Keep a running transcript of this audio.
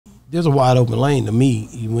there's a wide open lane to me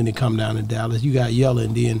when it come down to Dallas. You got Yella,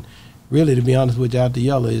 and then really, to be honest with you, after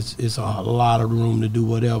Yella, it's a lot of room to do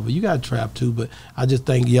whatever. You got Trap too, but I just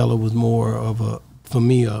think Yella was more of a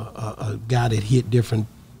guy that hit different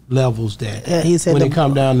levels. That he said when it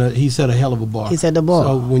come down to, he set a hell of a bar. He set the bar.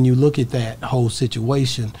 So when you look at that whole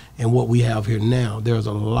situation and what we have here now, there's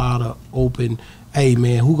a lot of open. Hey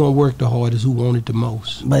man, who gonna work the hardest? Who want it the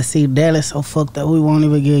most? But see, Dallas so fucked up. We won't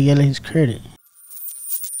even give Yella his credit.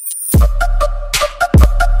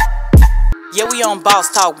 Yeah, we on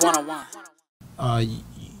Boss Talk 101.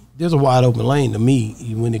 There's a wide open lane to me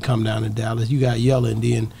when it come down to Dallas. You got Yella, and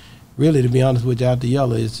then really, to be honest with you, after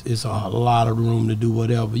Yella, it's a lot of room to do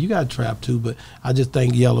whatever. You got Trap too, but I just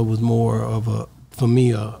think Yella was more of a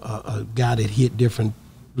guy that hit different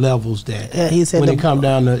levels. That he said when it come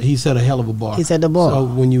down to, he set a hell of a bar. He set the bar. So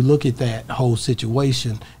when you look at that whole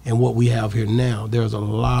situation and what we have here now, there's a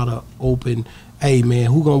lot of open. Hey man,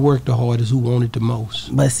 who gonna work the hardest? Who want it the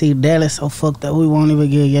most? But see, Dallas so fucked up. We won't even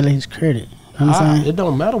give Yella his credit. You know what I'm saying? It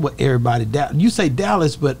don't matter what everybody. You say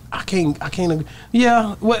Dallas, but I can't.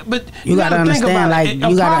 Yeah, but you gotta understand. Like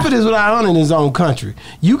a prophet is without honor in his own country.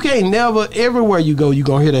 You can't never. Everywhere you go, you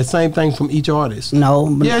gonna hear that same thing from each artist. No.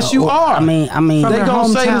 Yes, you are. I mean, they gonna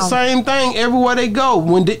say the same thing everywhere they go.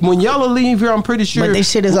 When Yella leave here, I'm pretty sure. But this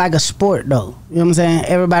shit is like a sport, though. You know what I'm saying?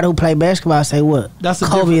 Everybody who play basketball say what?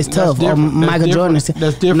 Kobe is tough, or Michael Jordan is.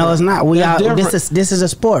 That's different. No, it's not. This is a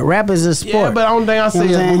sport. Rap is a sport. Yeah, but the only thing I say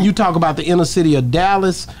is when you talk about the inner city of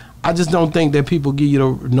Dallas, I just don't think that people give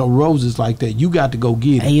you no roses like that. You got to go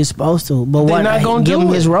get it. And you're supposed to. But they're not gonna give him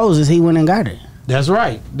his roses. He went and got it. That's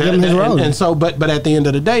right. Give him his roses. And so, but at the end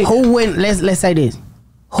of the day, who wouldn't? Let's say this: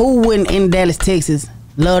 who wouldn't in Dallas, Texas,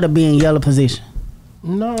 love to be in Yella position?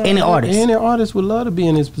 No, any artist. Any artist would love to be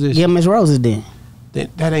in his position. Give him his roses then.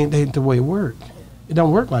 That ain't the way it works. It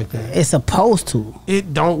don't work like that. It's supposed to.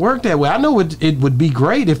 It don't work that way. I know it would be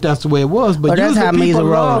great if that's the way it was, but usually people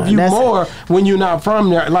love you more when you're not from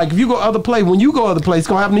there. Like if you go other place, when you go other place, it's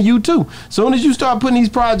gonna happen to you too. Soon as you start putting these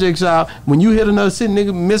projects out, when you hit another city,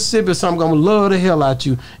 nigga, Mississippi or something, gonna love the hell out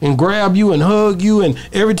you and grab you and hug you, and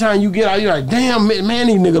every time you get out, you're like, damn man,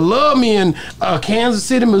 these niggas love me in Kansas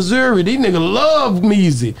City, Missouri. These niggas love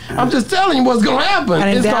Meize. I'm just telling you what's gonna happen.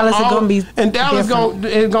 And Dallas is gonna be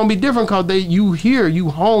it's gonna be different because you here.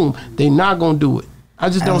 You home, they not gonna do it.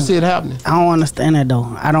 I just don't see it happening. I don't understand that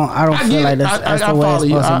though. I don't feel like that's the way it's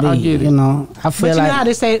supposed to be. I get it. You know, I feel but like. You know how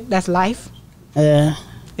they say that's life. Yeah,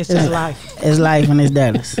 it's just life. It's life and it's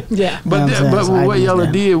Dallas. Yeah, but what Yella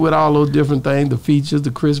did with all those different things, the features,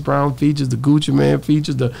 the Chris Brown features, the Gucci Man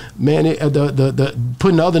features, the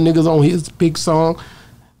putting other niggas on his big song.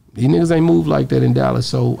 These niggas ain't move like that in Dallas,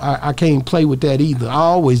 so I can't play with that either. I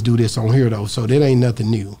always do this on here though, so that ain't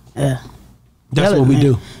nothing new. Yeah. That's what we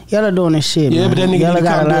do. Yella doing this shit, yeah, man. but that nigga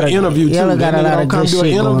come do an interview too. Yella got a lot of good shit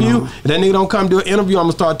going on. If that nigga don't come do an interview, I'm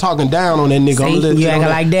gonna start talking down on that nigga. See, you acting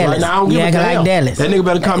like Dallas. Right now, I don't give a damn. Like Dallas. That nigga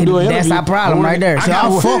better come do an interview. That's our problem right there. So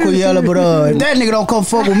I'll fuck with Yella, but if that nigga don't come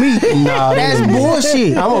fuck with me, that's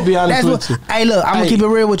bullshit. I'm gonna be honest with you. Hey, look, I'm gonna keep it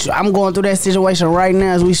real with you. I'm going through that situation right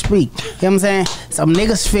now as we speak. You know what I'm saying? Some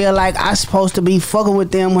niggas feel like I supposed to be fucking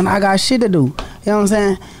with them when I got shit to do. You know what I'm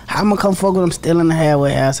saying? I'm gonna come fuck with them still in the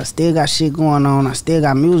halfway house. I still got shit going on. I still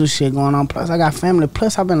got music shit going on. Plus, I got family.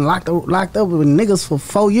 Plus, I've been locked up with niggas for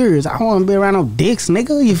 4 years. I don't want to be around no dicks,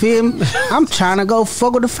 nigga. You feel me? I'm trying to go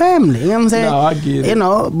fuck with the family. You know what I'm saying? No, I get it. You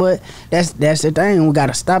know, but that's the thing. We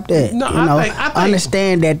gotta stop that. No, you know, I think,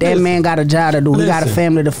 understand that man got a job to do. He got a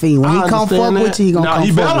family to feed. When he come fuck with you, he gonna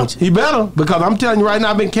come fuck with you. He better, because I'm telling you right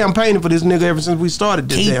now, I've been campaigning for this nigga ever since we started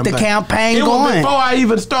this damn thing. Keep the campaign going. It was before I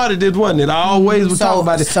even started this, wasn't it? I always was talking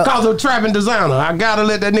about it. Cause of trapping designer. I gotta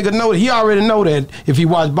let that nigga know. He already know that if he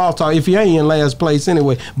watch Boss Talk, if he ain't in last place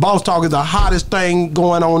anyway. Boss Talk is the hottest thing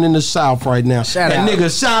going on in the South right now. Shout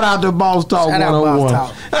out to Boss Talk 101.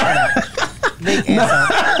 Big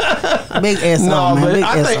ass. Big ass. No, man. Big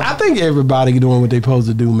I think everybody doing what they supposed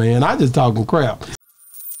to do, man. I just talking crap.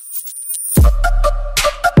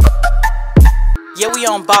 Yeah, we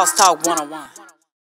on Boss Talk 101.